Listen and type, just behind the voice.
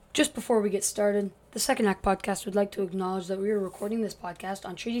Just before we get started, the Second Act Podcast would like to acknowledge that we are recording this podcast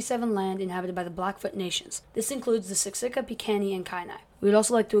on Treaty 7 land inhabited by the Blackfoot Nations. This includes the Siksika, Piikani, and Kainai. We would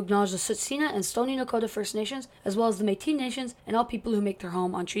also like to acknowledge the Tsuut'ina and Stoney Nakoda First Nations, as well as the Métis Nations and all people who make their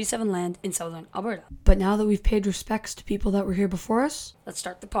home on Treaty 7 land in southern Alberta. But now that we've paid respects to people that were here before us, let's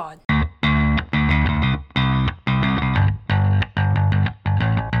start the pod.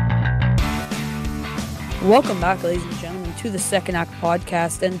 Welcome back, ladies and gentlemen, to the Second Act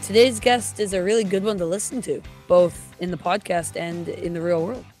Podcast, and today's guest is a really good one to listen to, both in the podcast and in the real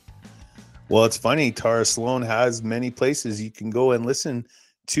world. Well, it's funny, Tara Slone has many places you can go and listen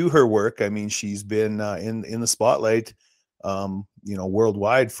to her work. I mean, she's been in the spotlight,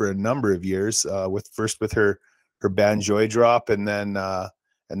 worldwide for a number of years. With her band Joy Drop, and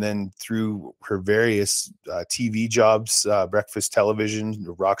then through her various TV jobs, Breakfast Television,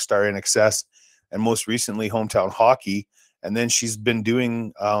 Rockstar in Excess, and most recently Hometown Hockey. And then she's been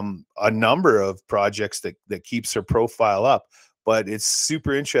doing a number of projects that keeps her profile up. But it's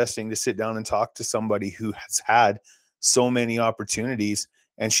super interesting to sit down and talk to somebody who has had so many opportunities,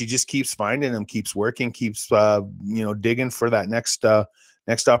 and she just keeps finding them, keeps working, keeps digging for that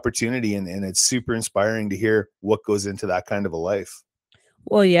next opportunity. And it's super inspiring to hear what goes into that kind of a life.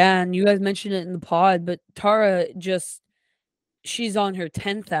 Well, yeah, and you guys mentioned it in the pod, but Tara she's on her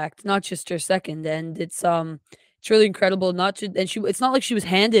 10th act, not just her second, and it's really incredible. It's not like she was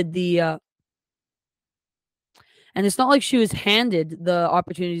handed the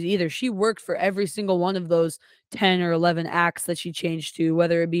opportunities either. She worked for every single one of those 10 or 11 acts that she changed to,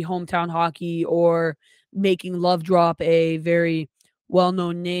 whether it be Hometown Hockey or making Love Drop a very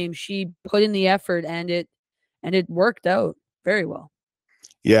well-known name. She put in the effort, and it worked out very well.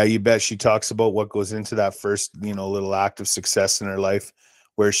 Yeah, you bet. She talks about what goes into that first, little act of success in her life,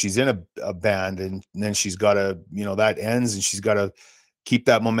 where she's in a band, and then she's got to, that ends, and she's got to keep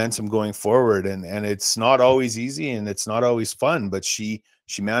that momentum going forward. And it's not always easy, and it's not always fun, but she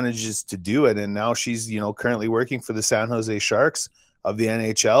manages to do it. And now she's, currently working for the San Jose Sharks of the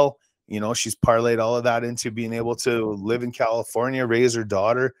NHL. She's parlayed all of that into being able to live in California, raise her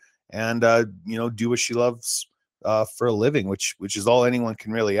daughter, and, do what she loves for a living, which is all anyone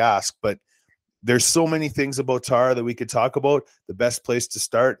can really ask. But there's so many things about Tara that we could talk about. The best place to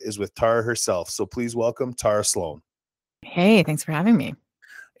start is with Tara herself. So please welcome Tara Slone. Hey, thanks for having me.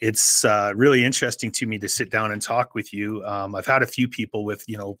 It's really interesting to me to sit down and talk with you. I've had a few people with,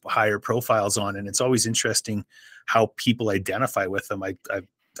 higher profiles on, and it's always interesting how people identify with them.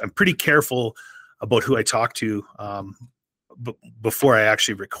 I'm pretty careful about who I talk to before I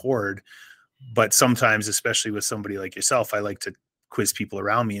actually record. But sometimes, especially with somebody like yourself, I like to quiz people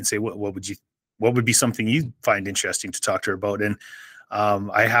around me and say, what would be something you find interesting to talk to her about? And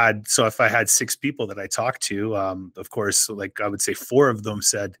if I had 6 people that I talked to, of course, like I would say 4 of them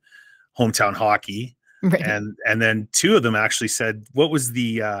said Hometown Hockey. Right. And then 2 of them actually said, what was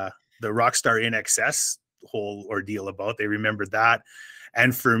the Rockstar in Excess whole ordeal about? They remembered that.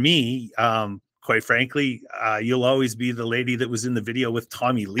 And for me, quite frankly, you'll always be the lady that was in the video with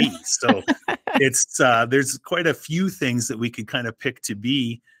Tommy Lee. So it's there's quite a few things that we could kind of pick to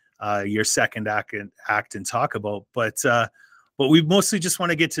be your second act and talk about. But we mostly just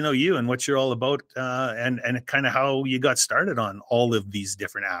want to get to know you and what you're all about, and kind of how you got started on all of these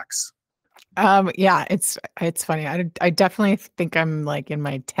different acts. Yeah, it's funny. I definitely think I'm like in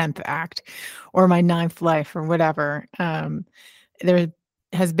my 10th act or my 9th life or whatever. There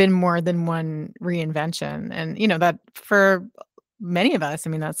has been more than one reinvention, and that for many of us, I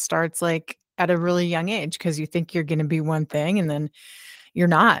mean, that starts like at a really young age, because you think you're going to be one thing and then you're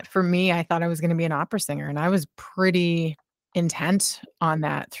not. For me, I thought I was going to be an opera singer, and I was pretty intent on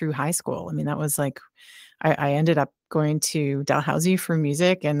that through high school. I mean, that was like, I ended up going to Dalhousie for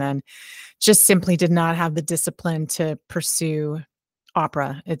music, and then just simply did not have the discipline to pursue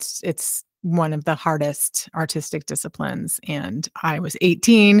opera. It's one of the hardest artistic disciplines. And I was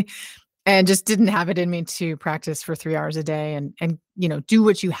 18 and just didn't have it in me to practice for 3 hours a day and do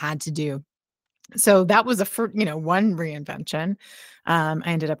what you had to do. So that was one reinvention. I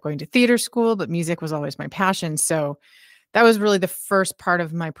ended up going to theater school, but music was always my passion. So that was really the first part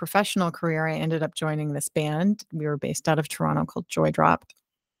of my professional career. I ended up joining this band. We were based out of Toronto, called Joy Drop.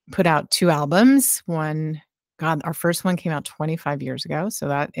 Put out 2 albums. Our first one came out 25 years ago. So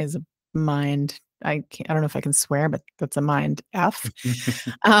that is a mind. I don't know if I can swear, but that's a mind F.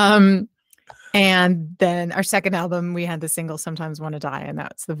 And then our second album, we had the single "Sometimes Want to Die," and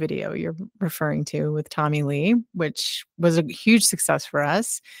that's the video you're referring to with Tommy Lee, which was a huge success for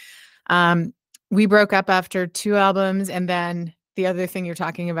us. We broke up after 2 albums, and then the other thing you're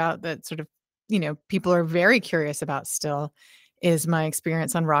talking about that sort of, people are very curious about still is my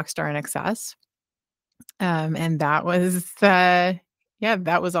experience on Rockstar in Excess. And that was, that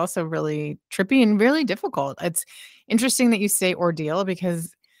was also really trippy and really difficult. It's interesting that you say ordeal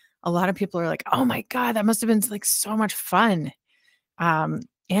because a lot of people are like, "Oh my God, that must have been like so much fun." And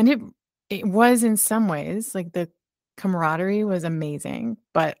it was in some ways, like the camaraderie was amazing,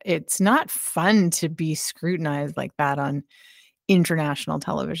 but it's not fun to be scrutinized like that on international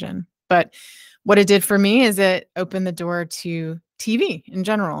television. But what it did for me is it opened the door to TV in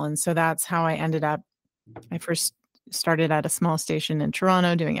general. And so that's how I ended up. I first started at a small station in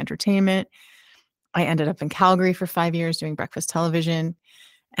Toronto doing entertainment. I ended up in Calgary for 5 years doing breakfast television,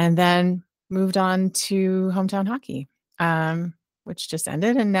 and then moved on to hometown hockey, which just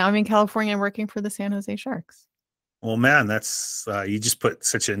ended. And now I'm in California working for the San Jose Sharks. Well, man, that's you just put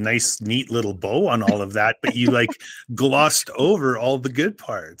such a nice, neat little bow on all of that, but you like glossed over all the good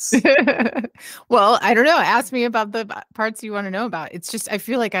parts. Well, I don't know. Ask me about the parts you want to know about. It's just I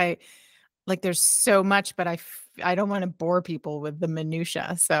feel like there's so much, but I don't want to bore people with the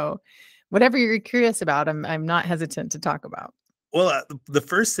minutia. So whatever you're curious about, I'm not hesitant to talk about. Well, the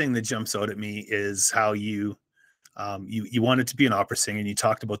first thing that jumps out at me is how you wanted to be an opera singer, and you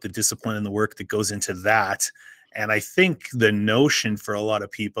talked about the discipline and the work that goes into that. And I think the notion for a lot of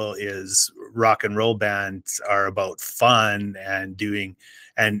people is rock and roll bands are about fun and doing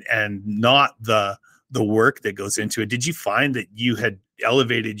and not the work that goes into it. Did you find that you had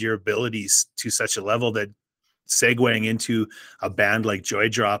elevated your abilities to such a level that segueing into a band like Joy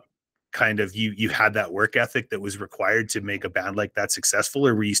Drop, kind of you had that work ethic that was required to make a band like that successful,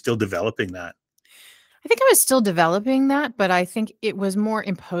 or were you still developing that? I think I was still developing that, but I think it was more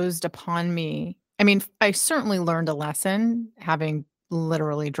imposed upon me. I mean, I certainly learned a lesson having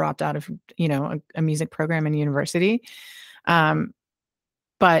literally dropped out of, a music program in university.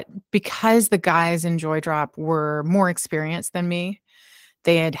 But because the guys in Joy Drop were more experienced than me,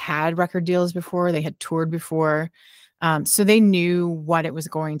 they had record deals before, they had toured before. So they knew what it was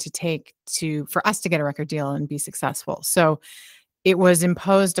going to take for us to get a record deal and be successful. So it was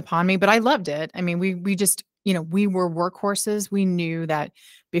imposed upon me, but I loved it. I mean, we just, we were workhorses. We knew that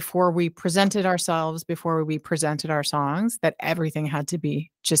before we presented ourselves, before we presented our songs, that everything had to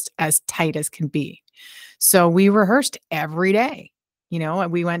be just as tight as can be. So we rehearsed every day.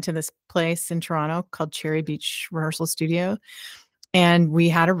 We went to this place in Toronto called Cherry Beach Rehearsal Studio. And we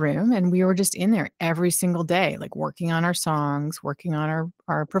had a room and we were just in there every single day, like working on our songs, working on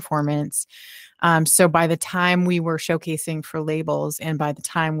our performance. So by the time we were showcasing for labels and by the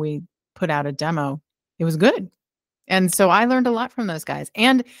time we put out a demo, it was good. And so I learned a lot from those guys.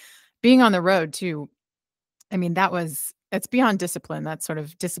 And being on the road too, I mean, it's beyond discipline. That's sort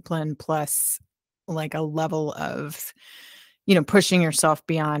of discipline plus like a level of, pushing yourself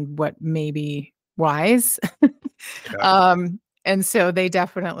beyond what may be wise. Yeah. And so they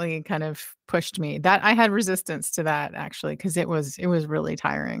definitely kind of pushed me. That I had resistance to that actually, because it was really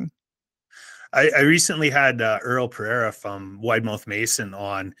tiring. I recently had Earl Pereira from Wide Mouth Mason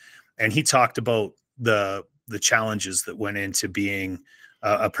on, and he talked about the challenges that went into being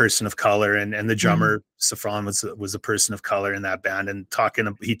a person of color, and the drummer Safran was a person of color in that band, and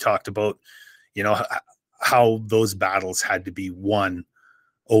he talked about how those battles had to be won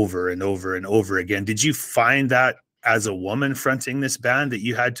over and over and over again. Did you find that as a woman fronting this band that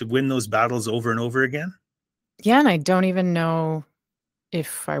you had to win those battles over and over again? Yeah, and I don't even know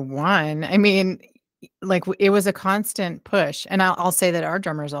if I won. I mean, like it was a constant push. And I'll say that our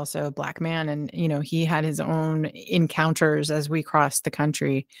drummer is also a Black man, and he had his own encounters as we crossed the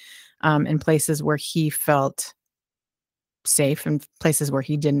country, in places where he felt safe and places where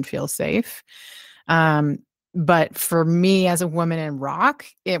he didn't feel safe. But for me as a woman in rock,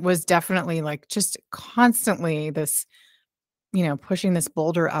 it was definitely like just constantly this, pushing this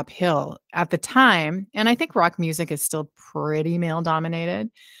boulder uphill at the time. And I think rock music is still pretty male dominated.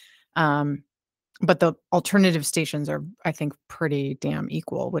 But the alternative stations are, I think, pretty damn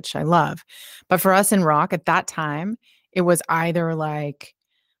equal, which I love. But for us in rock at that time, it was either like,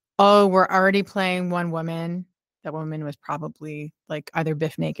 oh, we're already playing one woman. That woman was probably like either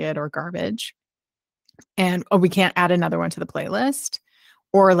Biff Naked or Garbage. And we can't add another one to the playlist,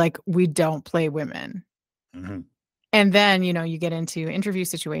 or like we don't play women. Mm-hmm. And then, you get into interview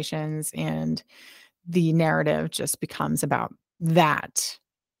situations and the narrative just becomes about that.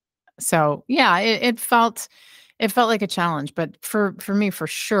 So yeah, it felt like a challenge, but for me, for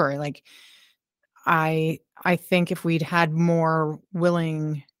sure, like I think if we'd had more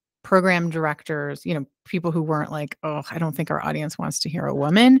willing program directors, people who weren't like, oh, I don't think our audience wants to hear a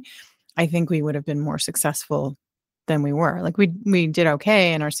woman, I think we would have been more successful than we were. Like we did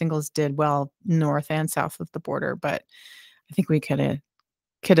okay, and our singles did well north and south of the border, but I think we could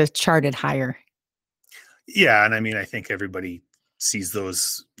have charted higher. Yeah, and I mean, I think everybody sees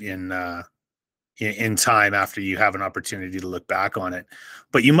those in time after you have an opportunity to look back on it.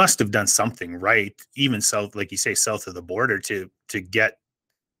 But you must have done something right, even south, like you say, south of the border, to get,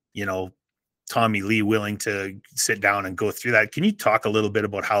 you know, Tommy Lee willing to sit down and go through that. Can you talk a little bit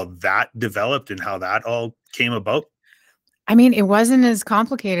about how that developed and how that all came about? I mean, it wasn't as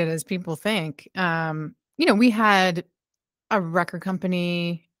complicated as people think. We had a record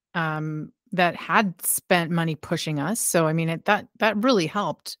company that had spent money pushing us. So I mean, that really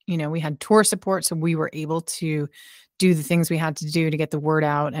helped. We had tour support, so we were able to do the things we had to do to get the word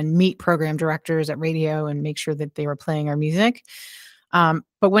out and meet program directors at radio and make sure that they were playing our music. But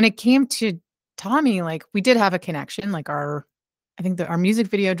when it came to Tommy, like we did have a connection. Like our music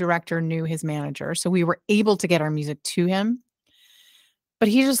video director knew his manager, so we were able to get our music to him. But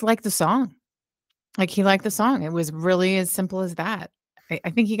he just liked the song. Like, he liked the song. It was really as simple as that. I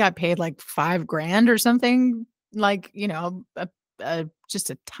think he got paid like $5,000 or something, like, just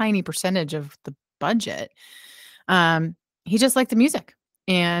a tiny percentage of the budget. He just liked the music.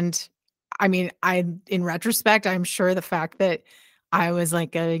 And I mean, in retrospect, I'm sure the fact that I was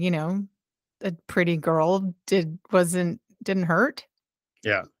like a pretty girl didn't hurt.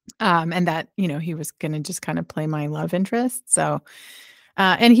 Yeah. And that, he was going to just kind of play my love interest. So,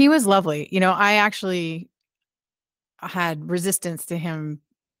 and he was lovely. I actually had resistance to him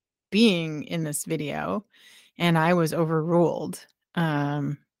being in this video, and I was overruled.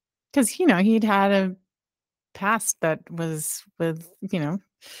 Because, he'd had a past that was with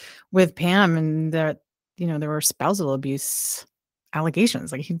Pam, and that, there were spousal abuse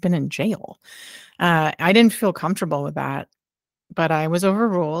allegations. Like, he'd been in jail. I didn't feel comfortable with that, but I was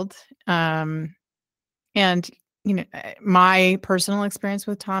overruled. And my personal experience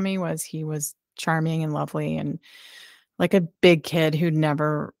with Tommy was he was charming and lovely and like a big kid who'd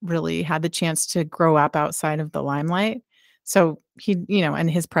never really had the chance to grow up outside of the limelight. So he, and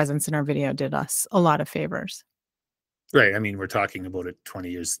his presence in our video did us a lot of favors. Right. I mean, we're talking about it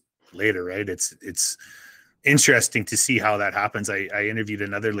 20 years later, right? It's interesting to see how that happens. I interviewed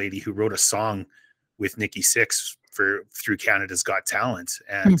another lady who wrote a song with Nikki Sixx through Canada's Got Talent.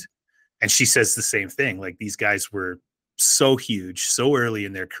 And she says the same thing. Like, these guys were so huge, so early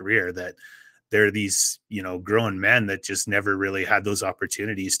in their career, that they're these, grown men that just never really had those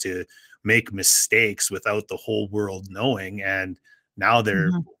opportunities to make mistakes without the whole world knowing. And now they're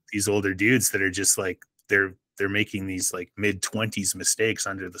these older dudes that are just like, they're making these like mid-20s mistakes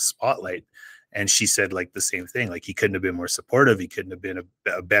under the spotlight. And she said like the same thing. Like, he couldn't have been more supportive. He couldn't have been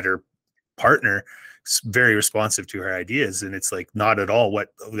a better partner, very responsive to her ideas. And it's like, not at all what,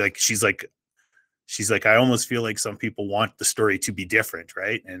 like, she's like, I almost feel like some people want the story to be different,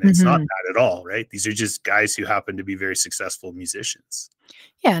 right? And it's not that at all, right? These are just guys who happen to be very successful musicians.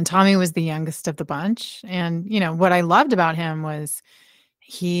 Yeah, and Tommy was the youngest of the bunch. And, what I loved about him was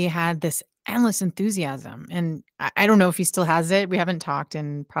he had this endless enthusiasm. And I don't know if he still has it. We haven't talked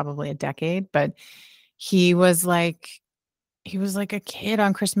in probably a decade, but he was like a kid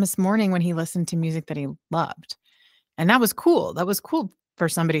on Christmas morning when he listened to music that he loved. And that was cool. That was cool for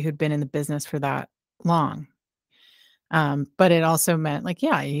somebody who'd been in the business for that long. But it also meant like,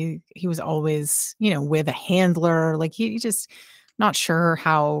 yeah, he was always, with a handler. Like, he just not sure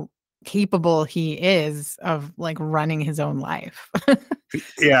how capable he is of like running his own life.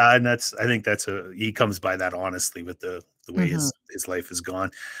 Yeah. And I think he comes by that honestly with the way his life has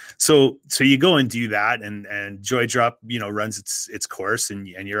gone. So you go and do that, and Joy Drop, runs its course, and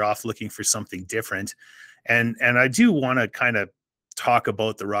you're off looking for something different. And I do want to kind of talk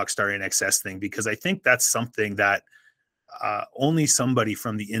about the Rockstar NXS thing, because I think that's something that only somebody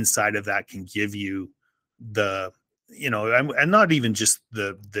from the inside of that can give you the, and not even just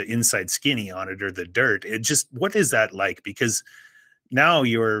the inside skinny on it or the dirt. It just, what is that like? Because now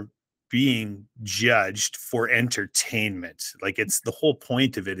you're being judged for entertainment. Like, it's the whole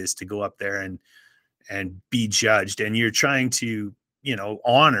point of it is to go up there and be judged. And you're trying to,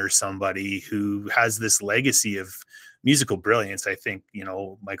 honor somebody who has this legacy of musical brilliance. I think,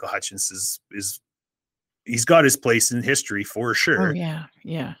 Michael Hutchence he's got his place in history for sure. Oh yeah.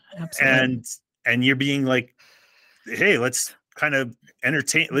 Yeah, absolutely. And you're being like, hey, let's kind of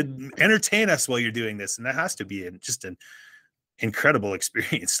entertain us while you're doing this. And that has to be just an incredible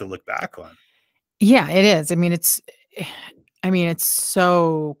experience to look back on. Yeah, it is. I mean, it's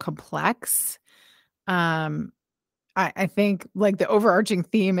so complex. I think like the overarching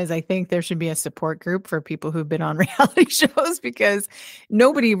theme is, I think there should be a support group for people who've been on reality shows, because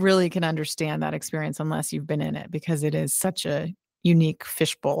nobody really can understand that experience unless you've been in it, because it is such a unique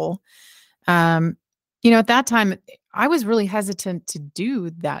fishbowl. At that time, I was really hesitant to do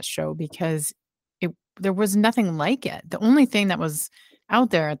that show because there was nothing like it. The only thing that was out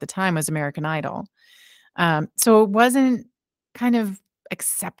there at the time was American Idol. So it wasn't kind of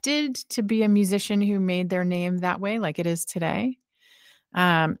accepted to be a musician who made their name that way like it is today.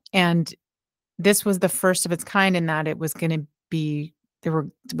 And this was the first of its kind in that it was going to be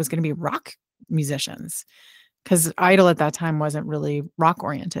was going to be rock musicians, because Idol at that time wasn't really rock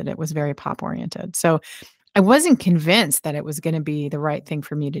oriented. It was very pop oriented. So I wasn't convinced that it was going to be the right thing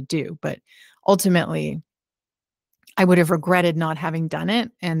for me to do, but ultimately I would have regretted not having done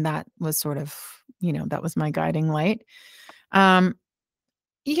it. And that was sort of, that was my guiding light. Um,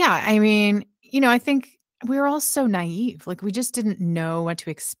 yeah, I mean, I think we were all so naive. Like, we just didn't know what to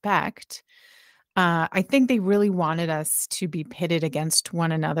expect. I think they really wanted us to be pitted against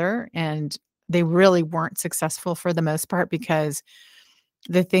one another, and they really weren't successful for the most part, because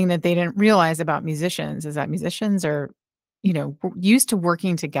the thing that they didn't realize about musicians is that musicians are, used to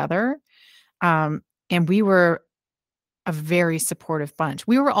working together. And we were a very supportive bunch.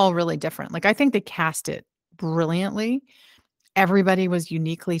 We were all really different. Like, I think they cast it brilliantly. Everybody was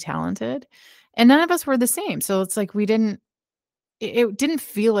uniquely talented, and none of us were the same. So it's like it didn't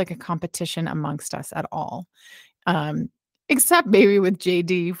feel like a competition amongst us at all. Um, Except maybe with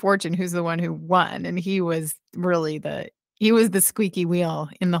JD Fortune, who's the one who won, and he was really the squeaky wheel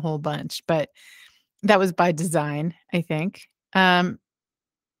in the whole bunch, but that was by design, I think.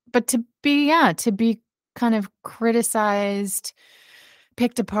 But to be kind of criticized,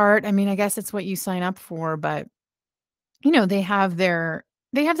 picked apart, I mean, I guess it's what you sign up for, but they have their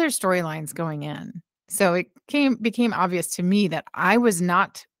storylines going in. So it became obvious to me that I was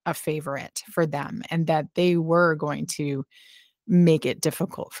not a favorite for them, and that they were going to make it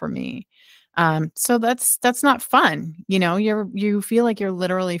difficult for me. So that's not fun. You feel like you're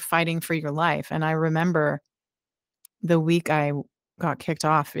literally fighting for your life. And I remember the week I got kicked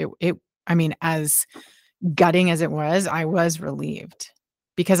off, I mean, as gutting as it was, I was relieved,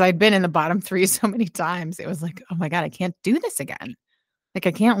 because I'd been in the bottom 3 so many times. It was like, oh my God, I can't do this again. Like,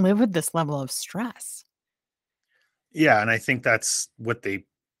 I can't live with this level of stress. Yeah, and I think that's what they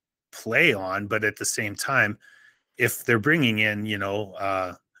play on. But at the same time, if they're bringing in,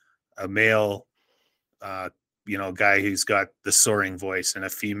 a male, guy who's got the soaring voice, and a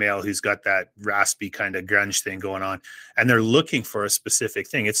female who's got that raspy kind of grunge thing going on, and they're looking for a specific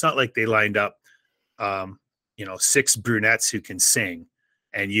thing, it's not like they lined up, 6 brunettes who can sing,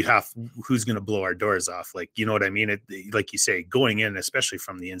 and who's going to blow our doors off. Like, you know what I mean? Like you say, going in, especially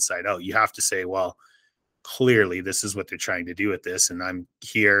from the inside out, you have to say, well, clearly this is what they're trying to do with this, and I'm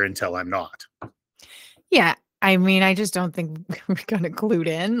here until I'm not. Yeah. I mean, I just don't think we got glued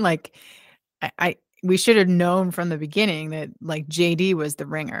in. Like, we should have known from the beginning that, like, JD was the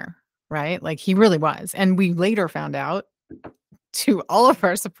ringer, right? Like, he really was. And we later found out, to all of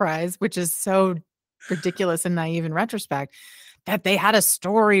our surprise, which is so ridiculous and naive in retrospect, that they had a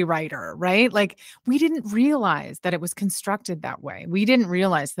story writer, right? Like, we didn't realize that it was constructed that way. We didn't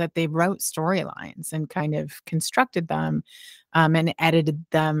realize that they wrote storylines and kind of constructed them, and edited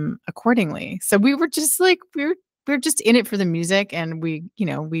them accordingly. So we were just like, we're just in it for the music, and we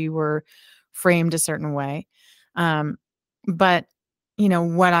were framed a certain way. But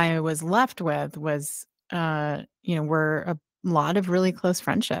what I was left with was, were a lot of really close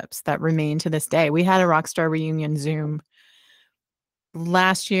friendships that remain to this day. We had a Rockstar reunion Zoom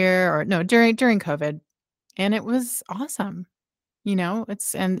last year, or no, during COVID, and it was awesome.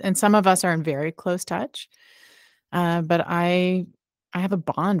 It's and some of us are in very close touch. But I have a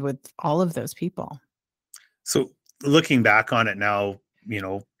bond with all of those people. So looking back on it now,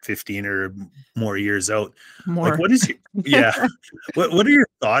 15 or more years out, More. like, what is what are your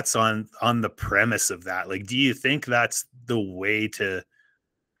thoughts on the premise of that? Like, do you think that's the way to,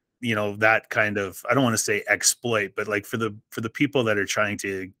 that kind of, I don't want to say exploit, but like for the people that are trying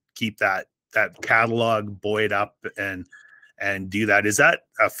to keep that catalog buoyed up and do that, is that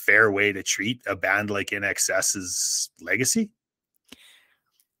a fair way to treat a band like NXS's legacy?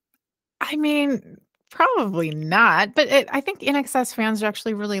 I mean, probably not, but I think NXS fans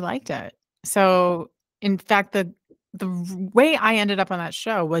actually really liked it. So, in fact, the way I ended up on that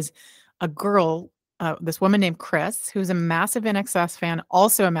show was a girl, this woman named Chris, who's a massive NXS fan,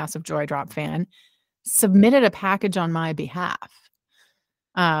 also a massive Joy Drop fan, submitted a package on my behalf.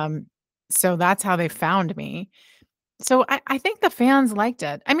 So that's how they found me. So I think the fans liked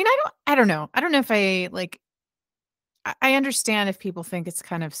it. I mean, I don't know. I don't know if I understand if people think it's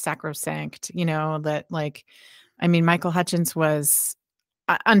kind of sacrosanct, that, like, I mean, Michael Hutchence was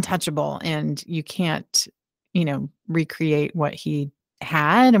untouchable, and you can't, recreate what he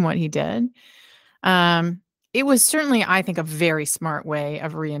had and what he did. it was certainly, I think, a very smart way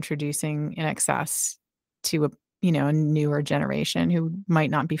of reintroducing In Excess to a newer generation who might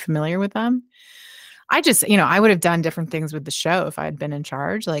not be familiar with them. I just, I would have done different things with the show if I had been in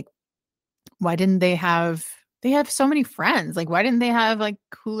charge. Like, why didn't they have so many friends? Like, why didn't they have like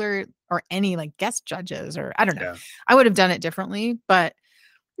cooler or any like guest judges, or I don't know. Yeah. I would have done it differently, but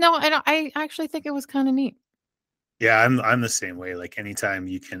no, I don't. I actually think it was kind of neat. Yeah, I'm the same way. Like anytime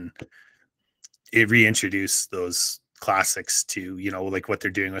you can reintroduce those classics to, like what they're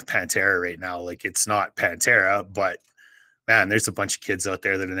doing with Pantera right now. Like it's not Pantera, but man, there's a bunch of kids out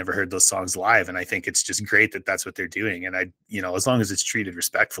there that have never heard those songs live. And I think it's just great that that's what they're doing. And as long as it's treated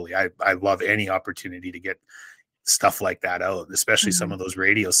respectfully, I love any opportunity to get stuff like that out, especially some Mhm. of those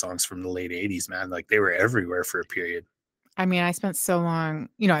radio songs from the late 80s, man. Like they were everywhere for a period. I mean, I spent so long,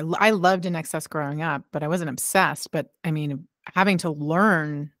 I loved In Excess growing up, but I wasn't obsessed. But I mean, having to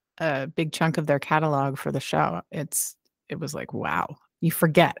learn a big chunk of their catalog for the show, it was like, wow, you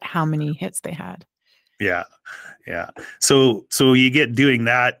forget how many hits they had. Yeah. Yeah. So you get doing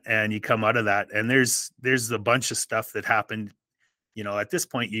that and you come out of that and there's a bunch of stuff that happened. At this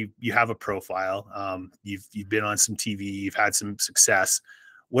point you have a profile. You've been on some TV, you've had some success.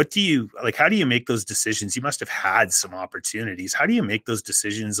 What do you like? How do you make those decisions? You must have had some opportunities. How do you make those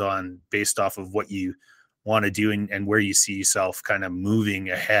decisions based off of what you want to do and where you see yourself kind of moving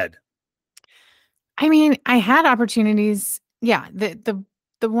ahead? I mean, I had opportunities. Yeah, the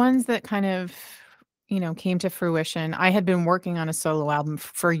ones that kind of, came to fruition. I had been working on a solo album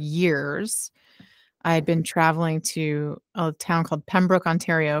for years. I had been traveling to a town called Pembroke,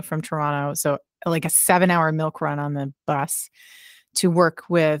 Ontario from Toronto, so like a 7-hour milk run on the bus to work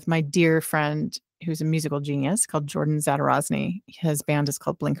with my dear friend who's a musical genius called Jordan Zadarozny. His band is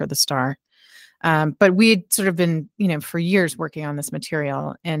called Blinker the Star. But we had sort of been, for years working on this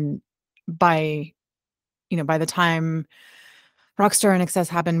material, and by by the time Rockstar and Excess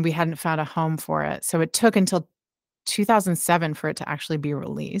happened, we hadn't found a home for it. So it took until 2007 for it to actually be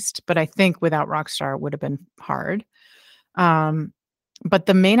released. But I think without Rockstar, it would have been hard. Um, but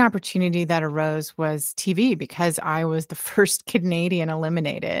the main opportunity that arose was TV because I was the first Canadian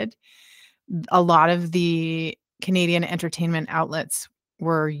eliminated. A lot of the Canadian entertainment outlets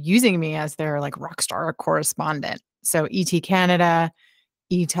were using me as their like Rockstar correspondent. So ET Canada,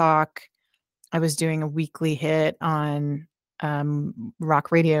 E Talk, I was doing a weekly hit on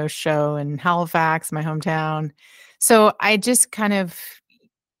rock radio show in Halifax, my hometown. So I just kind of,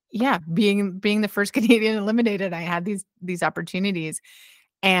 yeah, being the first Canadian eliminated, I had these opportunities.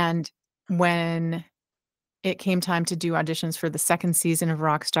 And when it came time to do auditions for the second season of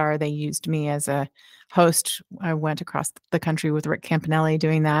Rockstar, they used me as a host. I went across the country with Rick Campanelli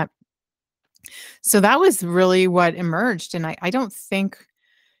doing that. So that was really what emerged. And I don't think,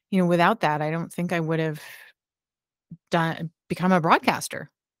 without that, I don't think I would have become a broadcaster,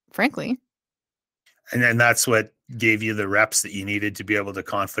 frankly. And then that's what gave you the reps that you needed to be able to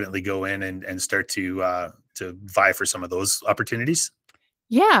confidently go in and start to vie for some of those opportunities.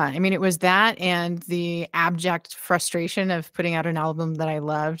 Yeah, I mean, it was that and the abject frustration of putting out an album that I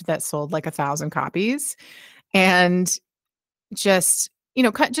loved that sold like 1,000 copies, and just,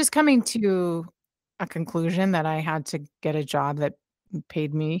 just coming to a conclusion that I had to get a job that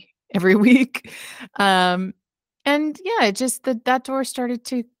paid me every week. Um, and yeah, it just that door started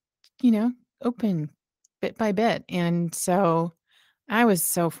to, open bit by bit. And so I was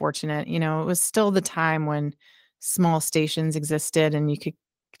so fortunate. It was still the time when small stations existed and you could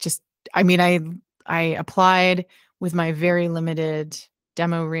just, I mean, I applied with my very limited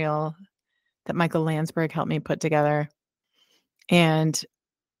demo reel that Michael Landsberg helped me put together. And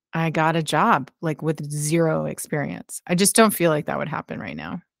I got a job like with zero experience. I just don't feel like that would happen right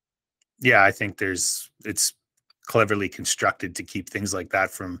now. Yeah, I think it's cleverly constructed to keep things like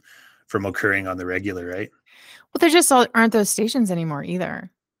that from occurring on the regular, right? Well, there just aren't those stations anymore either.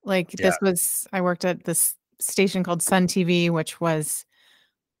 Like Yeah. I worked at this station called Sun TV, which was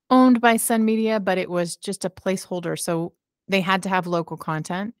owned by Sun Media, but it was just a placeholder. So they had to have local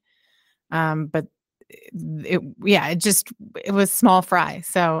content. But it was small fry.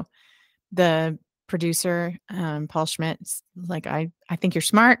 So the producer, Paul Schmidt's like, I think you're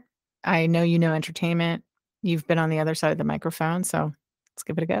smart. I know you know entertainment. You've been on the other side of the microphone, so let's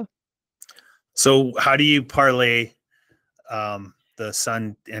give it a go. So how do you parlay the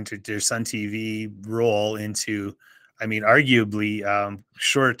Sun TV role into, I mean, arguably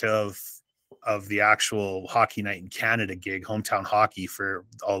short of the actual Hockey Night in Canada gig, Hometown Hockey for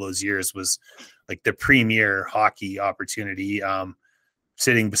all those years was like the premier hockey opportunity,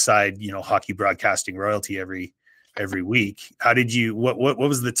 sitting beside, hockey broadcasting royalty every every week. How did you, what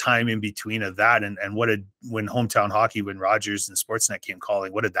was the time in between of that? And when Hometown Hockey, when Rogers and Sportsnet came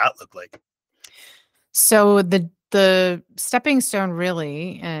calling, what did that look like? So the stepping stone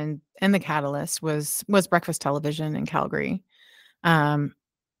really and the catalyst was breakfast television in Calgary.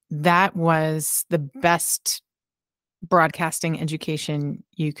 That was the best broadcasting education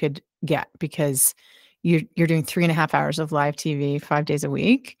you could get because you're doing 3.5 hours of live TV 5 days a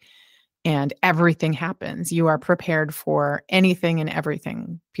week, and everything happens. You are prepared for anything and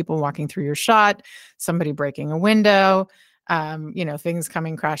everything. People walking through your shot, somebody breaking a window, things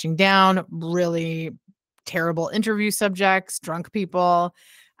coming crashing down, really terrible interview subjects, drunk people,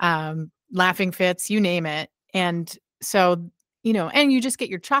 laughing fits, you name it. And so, and you just get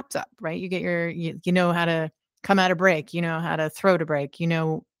your chops up, right? You get you know how to come out of break, you know how to throw to break,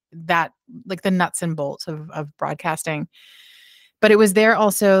 that like the nuts and bolts of broadcasting. But it was there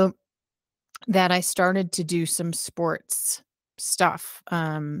also that I started to do some sports stuff.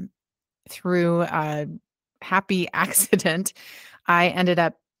 Through a happy accident, I ended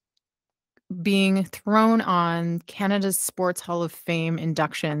up being thrown on Canada's Sports Hall of Fame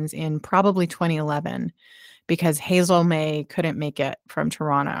inductions in probably 2011 because Hazel May couldn't make it from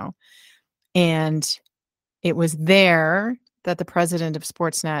Toronto. And it was there that the president of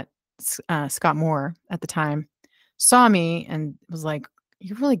Sportsnet, Scott Moore at the time, saw me and was like,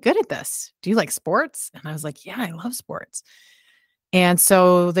 "You're really good at this. Do you like sports?" And I was like, "Yeah, I love sports." And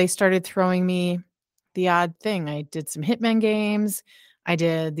so they started throwing me the odd thing. I did some Hitman games. I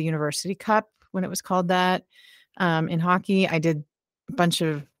did the University Cup when it was called that. In hockey, I did a bunch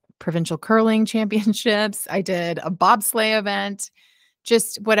of provincial curling championships. I did a bobsleigh event,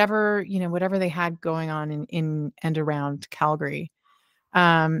 just whatever they had going on in and around Calgary.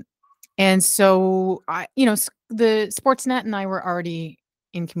 And so the Sportsnet and I were already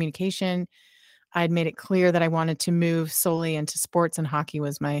in communication. I'd made it clear that I wanted to move solely into sports, and hockey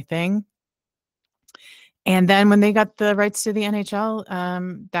was my thing. And then when they got the rights to the NHL,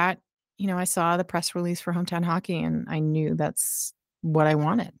 I saw the press release for Hometown Hockey, and I knew that's what I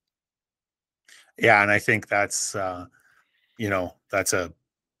wanted. Yeah, and I think that's that's a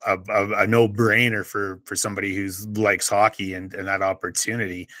no-brainer for somebody who's likes hockey and that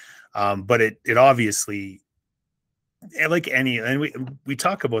opportunity. But it obviously, like and we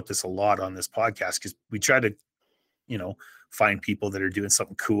talk about this a lot on this podcast because we try to, find people that are doing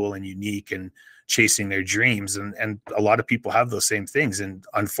something cool and unique and chasing their dreams. And a lot of people have those same things. And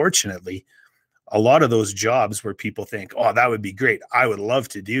unfortunately, a lot of those jobs where people think, oh, that would be great, I would love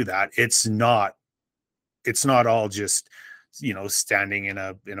to do that. It's not all just, standing in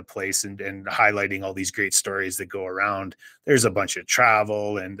a place and highlighting all these great stories that go around. There's a bunch of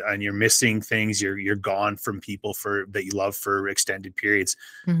travel and you're missing things. You're gone from people that you love for extended periods.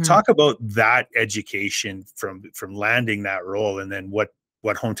 Mm-hmm. Talk about that education from landing that role and then what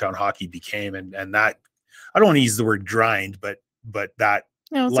Hometown Hockey became. And that, I don't want to use the word grind, but that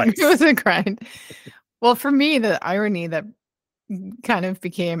it was a grind. Well, for me, the irony that kind of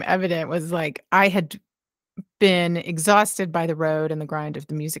became evident was like, I had been exhausted by the road and the grind of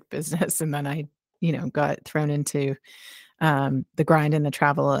the music business. And then I, got thrown into the grind and the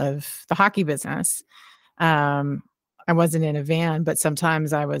travel of the hockey business. I wasn't in a van, but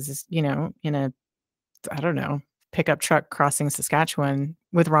sometimes I was, in a, I don't know, pickup truck crossing Saskatchewan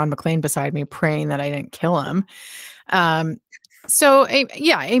with Ron McLean beside me, praying that I didn't kill him.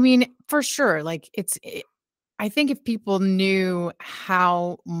 For sure. Like I think if people knew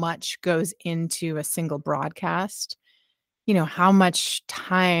how much goes into a single broadcast, how much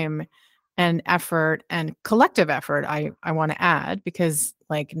time and effort and collective effort I want to add, because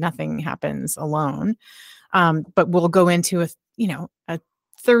like nothing happens alone. But we'll go into a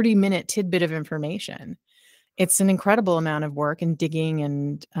 30-minute tidbit of information. It's an incredible amount of work and digging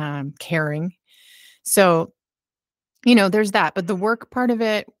and caring. So, there's that. But the work part of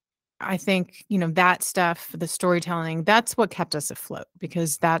it, I think, that stuff, the storytelling, that's what kept us afloat,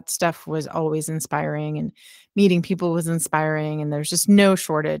 because that stuff was always inspiring and meeting people was inspiring. And there's just no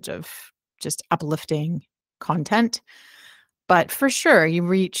shortage of just uplifting content. But for sure, you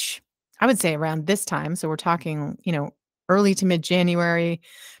reach, I would say, around this time. So we're talking, early to mid-January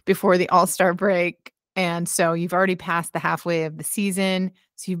before the All-Star break. And so you've already passed the halfway of the season.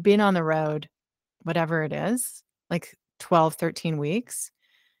 So you've been on the road, whatever it is, like 12, 13 weeks.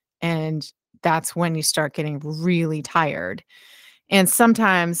 And that's when you start getting really tired. And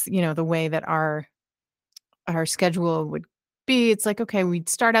sometimes, the way that our schedule would be, it's like, okay, we'd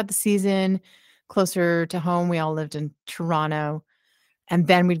start out the season closer to home. We all lived in Toronto. And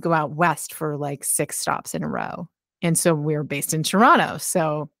then we'd go out west for like 6 stops in a row. And so we were based in Toronto.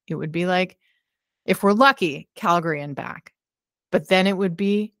 So it would be like If we're lucky, Calgary and back. But then it would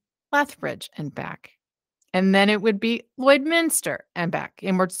be Lethbridge and back. And then it would be Lloydminster and back.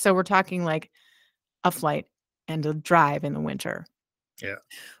 And we're talking like a flight and a drive in the winter. Yeah.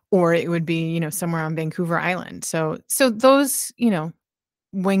 Or it would be, somewhere on Vancouver Island. So those,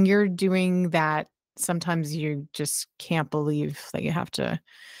 when you're doing that, sometimes you just can't believe that you have to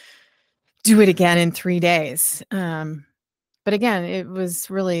do it again in 3 days. But again, it was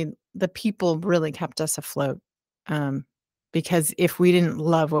really the people really kept us afloat. Because if we didn't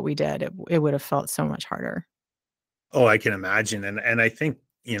love what we did, it would have felt so much harder. Oh, I can imagine. And I think,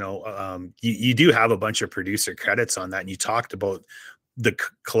 you do have a bunch of producer credits on that. And you talked about the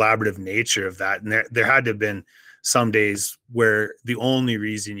collaborative nature of that. And there had to have been some days where the only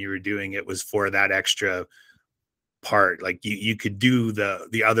reason you were doing it was for that extra part. Like you could do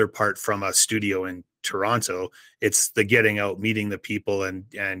the other part from a studio in Toronto. It's the getting out, meeting the people, and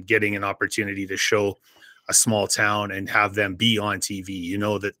getting an opportunity to show a small town and have them be on TV.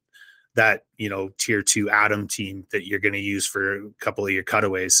 That tier 2 Atom team that you're going to use for a couple of your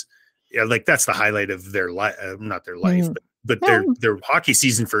cutaways. Yeah, like that's the highlight of their life, not their life, but their hockey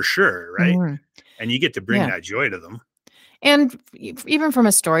season for sure, right? And you get to bring that joy to them. And even from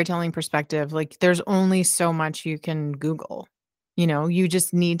a storytelling perspective, like there's only so much you can Google. You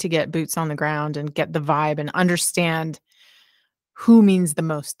just need to get boots on the ground and get the vibe and understand who means the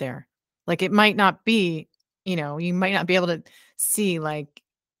most there. Like it might not be, you might not be able to see like,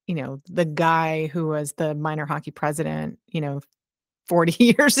 the guy who was the minor hockey president, 40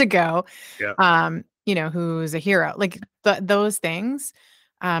 years ago, who's a hero. Like those things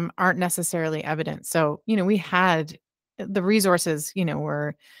aren't necessarily evident. So, we had the resources,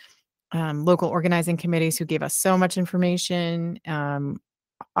 were local organizing committees who gave us so much information,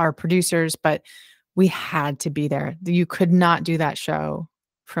 our producers, but we had to be there. You could not do that show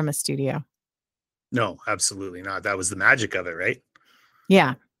from a studio. No, absolutely not. That was the magic of it, right?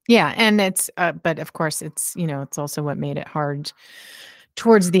 Yeah. Yeah. And it's, but of course it's, it's also what made it hard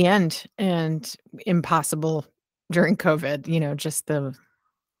towards the end and impossible during COVID, just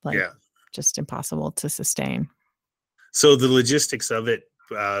just impossible to sustain. So the logistics of it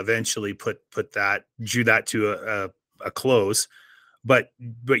eventually drew that to a close, but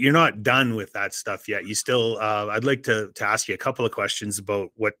you're not done with that stuff yet. You still, I'd like to ask you a couple of questions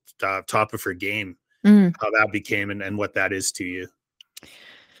about what Top of Her Game, how that became and what that is to you.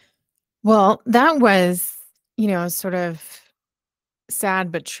 Well, that was, sort of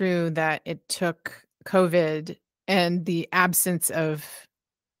sad but true that it took COVID and the absence of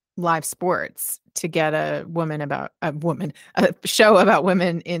live sports to get a show about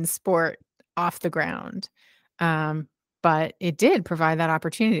women in sport off the ground. But it did provide that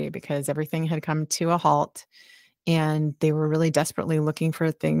opportunity because everything had come to a halt and they were really desperately looking for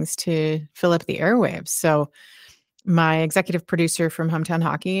things to fill up the airwaves. So my executive producer from Hometown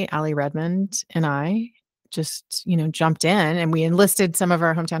Hockey, Allie Redmond, and I just, jumped in and we enlisted some of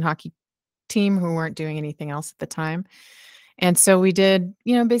our Hometown Hockey team who weren't doing anything else at the time. And so we did,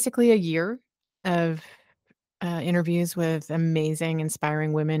 basically a year of interviews with amazing,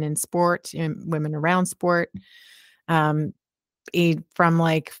 inspiring women in sport and women around sport, from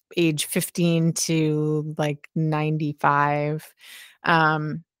like age 15 to like 95.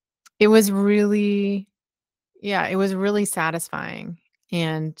 It was really satisfying.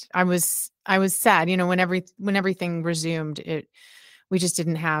 And I was sad, when everything resumed, we just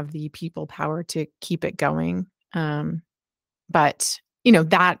didn't have the people power to keep it going. But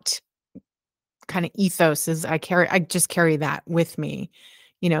that kind of ethos is I just carry that with me.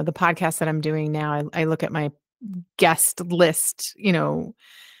 The podcast that I'm doing now, I look at my guest list,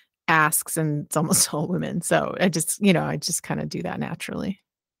 asks, and it's almost all women. So I just kind of do that naturally.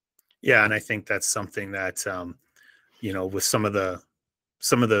 Yeah. And I think that's something that, with some of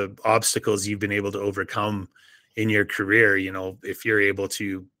the obstacles you've been able to overcome in your career, if you're able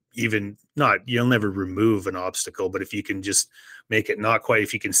to you'll never remove an obstacle, but if you can just make it not quite,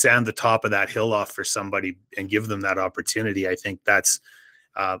 if you can sand the top of that hill off for somebody and give them that opportunity, I think that's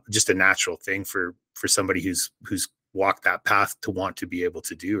just a natural thing for somebody who's walked that path to want to be able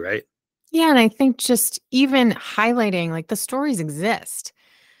to do, right? Yeah. And I think just even highlighting like the stories exist,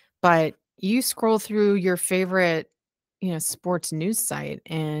 but you scroll through your favorite, sports news site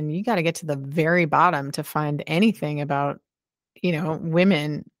and you got to get to the very bottom to find anything about,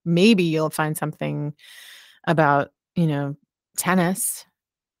 women. Maybe you'll find something about, tennis.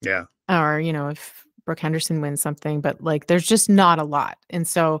 Yeah. Or, if Brooke Henderson wins something, but like, there's just not a lot. And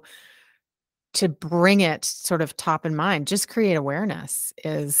so to bring it sort of top in mind, just create awareness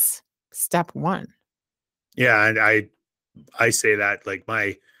is step one. Yeah. And I say that like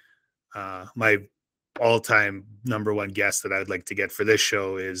My all-time number one guest that I'd like to get for this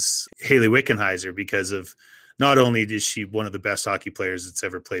show is Haley Wickenheiser, because of not only is she one of the best hockey players that's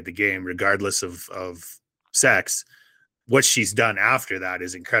ever played the game, regardless of sex, what she's done after that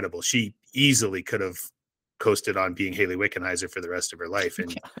is incredible. She easily could have coasted on being Haley Wickenheiser for the rest of her life,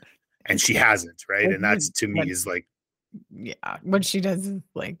 and she hasn't, right? And that's, to me, is like, yeah, what she does is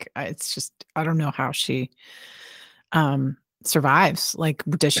like, it's just, I don't know how she survives. Like,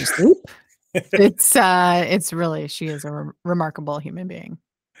 does she sleep? It's really, she is a remarkable human being.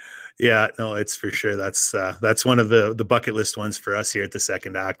 Yeah, no, it's for sure. That's one of the bucket list ones for us here at the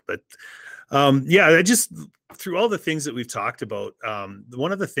Second Act. But yeah, I just, through all the things that we've talked about,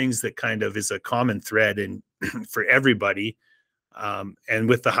 one of the things that kind of is a common thread in for everybody, and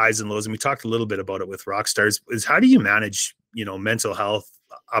with the highs and lows, and we talked a little bit about it with rock stars, is how do you manage, mental health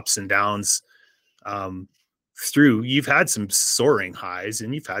ups and downs, through, you've had some soaring highs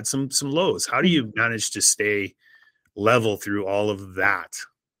and you've had some lows. How do you manage to stay level through all of that?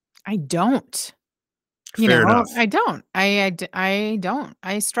 I don't. Fair enough. I don't. I don't.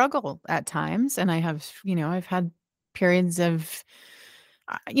 I struggle at times, and I have, I've had periods of,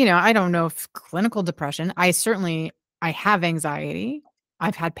 I don't know if clinical depression. I have anxiety.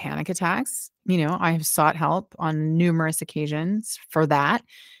 I've had panic attacks. I have sought help on numerous occasions for that,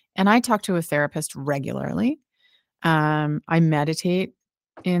 and I talk to a therapist regularly. I meditate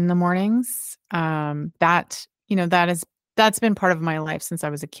in the mornings. That's been part of my life since I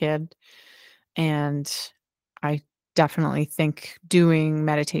was a kid. And I definitely think doing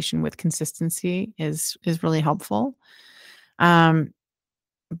meditation with consistency is really helpful.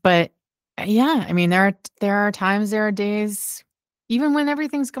 But yeah, I mean, there are times, there are days, even when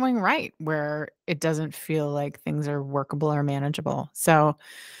everything's going right, where it doesn't feel like things are workable or manageable. So,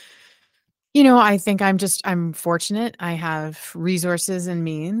 I think I'm fortunate. I have resources and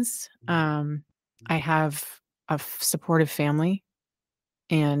means. I have a supportive family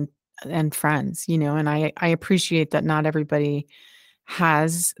and friends, and I appreciate that not everybody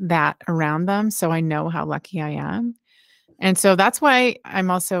has that around them. So I know how lucky I am. And so that's why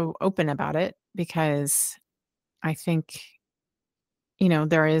I'm also open about it, because I think,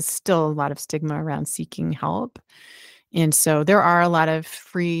 there is still a lot of stigma around seeking help. And so there are a lot of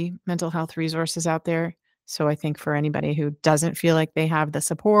free mental health resources out there. So I think for anybody who doesn't feel like they have the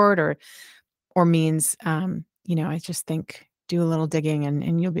support or means, I just think do a little digging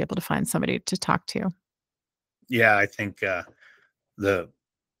and you'll be able to find somebody to talk to. Yeah, I think the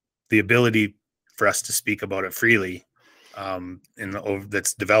ability for us to speak about it freely,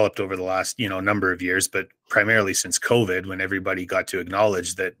 that's developed over the last number of years, but primarily since COVID, when everybody got to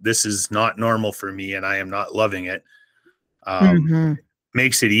acknowledge that this is not normal for me and I am not loving it,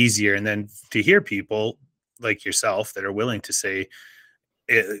 makes it easier. And then to hear people like yourself that are willing to say,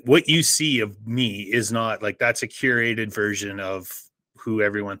 what you see of me is not like, that's a curated version of who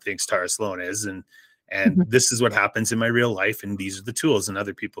everyone thinks Tara Slone is, and this is what happens in my real life, and these are the tools, and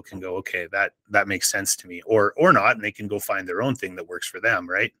other people can go, okay, that makes sense to me, or not, and they can go find their own thing that works for them,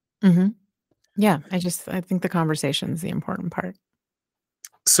 right? Yeah, I think the conversation is the important part.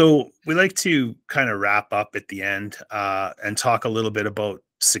 So we like to kind of wrap up at the end, and talk a little bit about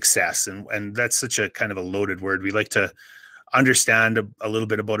success, and that's such a kind of a loaded word. We like to understand a little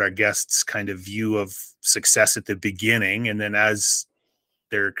bit about our guests' kind of view of success at the beginning, and then as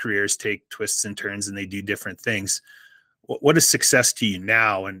their careers take twists and turns and they do different things, what is success to you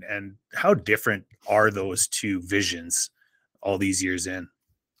now, and how different are those two visions all these years in?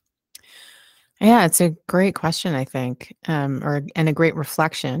 Yeah, it's a great question, I think, and a great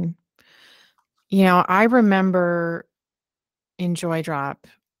reflection. I remember in Joy Drop,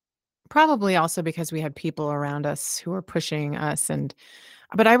 probably also because we had people around us who were pushing us,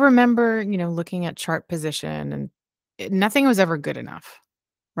 but I remember, looking at chart position, and nothing was ever good enough,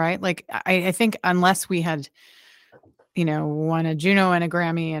 right? Like I think unless we had, won a Juno and a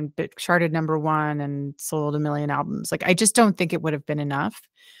Grammy and charted #1 and sold 1 million albums, like I just don't think it would have been enough.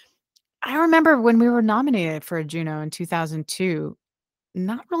 I remember when we were nominated for a Juno in 2002,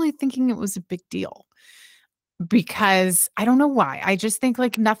 not really thinking it was a big deal, because I don't know why. I just think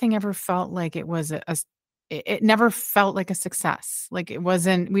like nothing ever felt like it was it never felt like a success. Like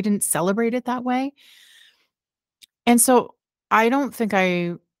we didn't celebrate it that way. And so I don't think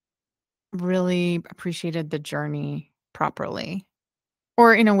I really appreciated the journey properly,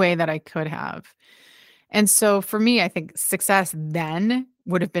 or in a way that I could have. And so for me, I think success then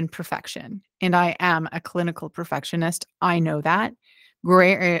would have been perfection. And I am a clinical perfectionist. I know that.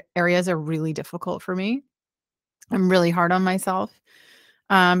 Gray areas are really difficult for me. I'm really hard on myself.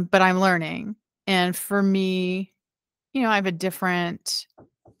 But I'm learning. And for me, I have a different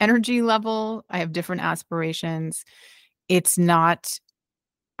energy level. I have different aspirations. It's not,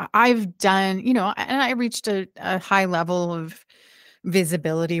 I've done, and I reached a high level of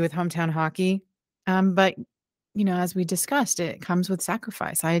visibility with hometown hockey. But, as we discussed, it comes with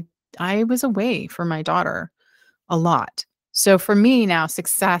sacrifice. I was away from my daughter a lot. So for me now,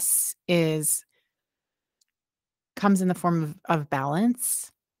 success comes in the form of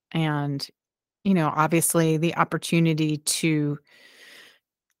balance and, obviously the opportunity to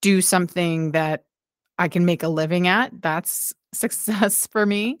do something that I can make a living at. That's success for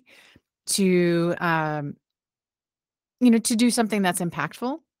me. To, to do something that's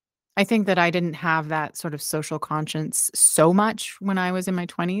impactful. I think that I didn't have that sort of social conscience so much when I was in my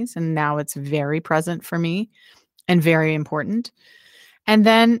 20s, and now it's very present for me and very important. And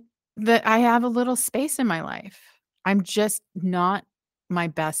then that I have a little space in my life. I'm just not my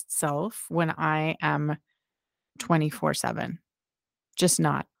best self when I am 24/7. Just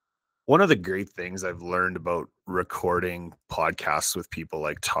not. One of the great things I've learned about recording podcasts with people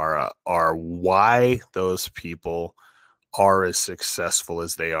like Tara are why those people are as successful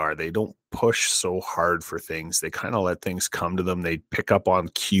as they are. They don't push so hard for things. They kind of let things come to them. They pick up on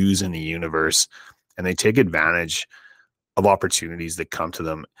cues in the universe and they take advantage of opportunities that come to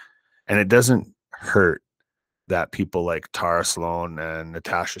them. And it doesn't hurt that people like Tara Slone and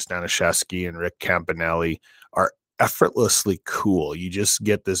Natasha Staniszewski and Rick Campanelli are effortlessly cool. You just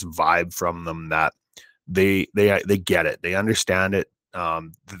get this vibe from them that they get it. They understand it.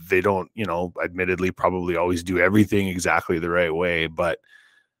 They don't, admittedly probably always do everything exactly the right way, but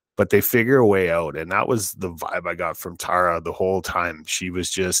they figure a way out. And that was the vibe I got from Tara the whole time. She was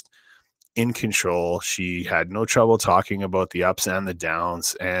just in control. She had no trouble talking about the ups and the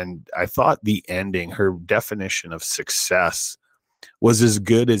downs. And I thought the ending, her definition of success, was as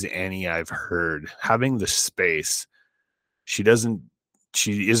good as any I've heard. Having the space. She isn't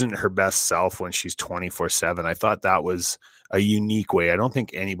her best self when she's 24/7. I thought that was a unique way. I don't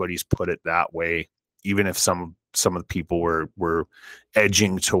think anybody's put it that way, even if some of the people were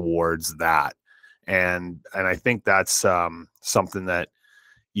edging towards that. And I think that's something that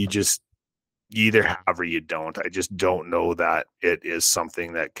you either have or you don't. I just don't know that it is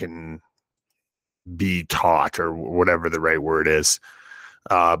something that can be taught or whatever the right word is.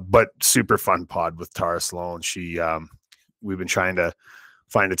 But super fun pod with Tara Slone. We've been trying to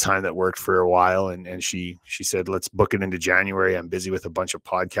find a time that worked for a while, and she said, let's book it into January. I'm busy with a bunch of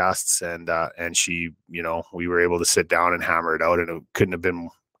podcasts, and she, we were able to sit down and hammer it out, and it couldn't have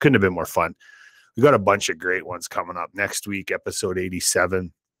been more fun. We got a bunch of great ones coming up next week. Episode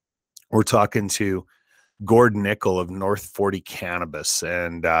 87. We're talking to Gordon Nickel of North 40 Cannabis,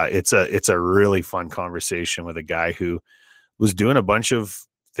 and it's a really fun conversation with a guy who was doing a bunch of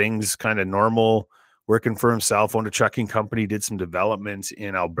things kind of normal, working for himself, owned a trucking company, did some development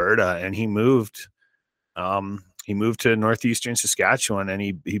in Alberta, and he moved to northeastern Saskatchewan, and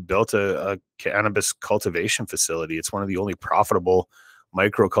he built a cannabis cultivation facility. It's one of the only profitable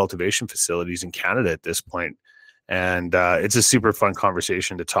micro cultivation facilities in Canada at this point. And it's a super fun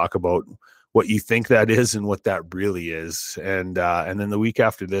conversation to talk about what you think that is and what that really is. And then the week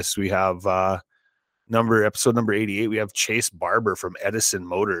after this, we have episode number 88. We have Chase Barber from Edison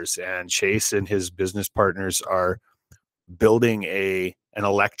Motors, and Chase and his business partners are building an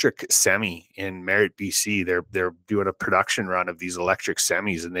electric semi in Merritt, BC. They're doing a production run of these electric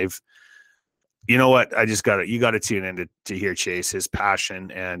semis, and you know what? You got to tune in to hear Chase. His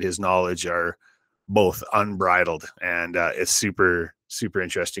passion and his knowledge are both unbridled, and it's super, super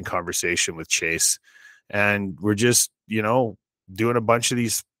interesting conversation with Chase. And we're just, doing a bunch of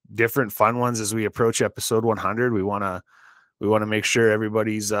these different fun ones as we approach episode 100. We want to make sure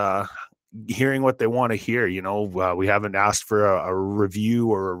everybody's hearing what they want to hear. We haven't asked for a review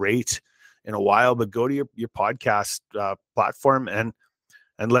or a rate in a while, but go to your podcast platform and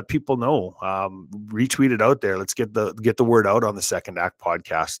let people know. Retweet it out there. Let's get the word out on the Second Act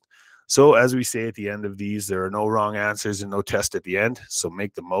podcast. So as we say at the end of these, there are no wrong answers and no test at the end. So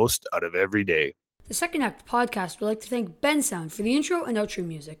make the most out of every day. The Second Act podcast would like to thank Bensound for the intro and outro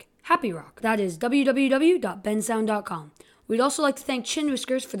music. Happy Rock. That is www.bensound.com. We'd also like to thank Chin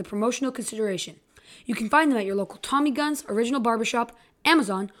Whiskers for the promotional consideration. You can find them at your local Tommy Guns, Original Barbershop,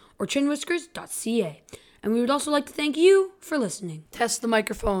 Amazon, or chinwhiskers.ca. And we would also like to thank you for listening. Test the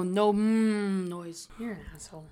microphone. No noise. You're an asshole.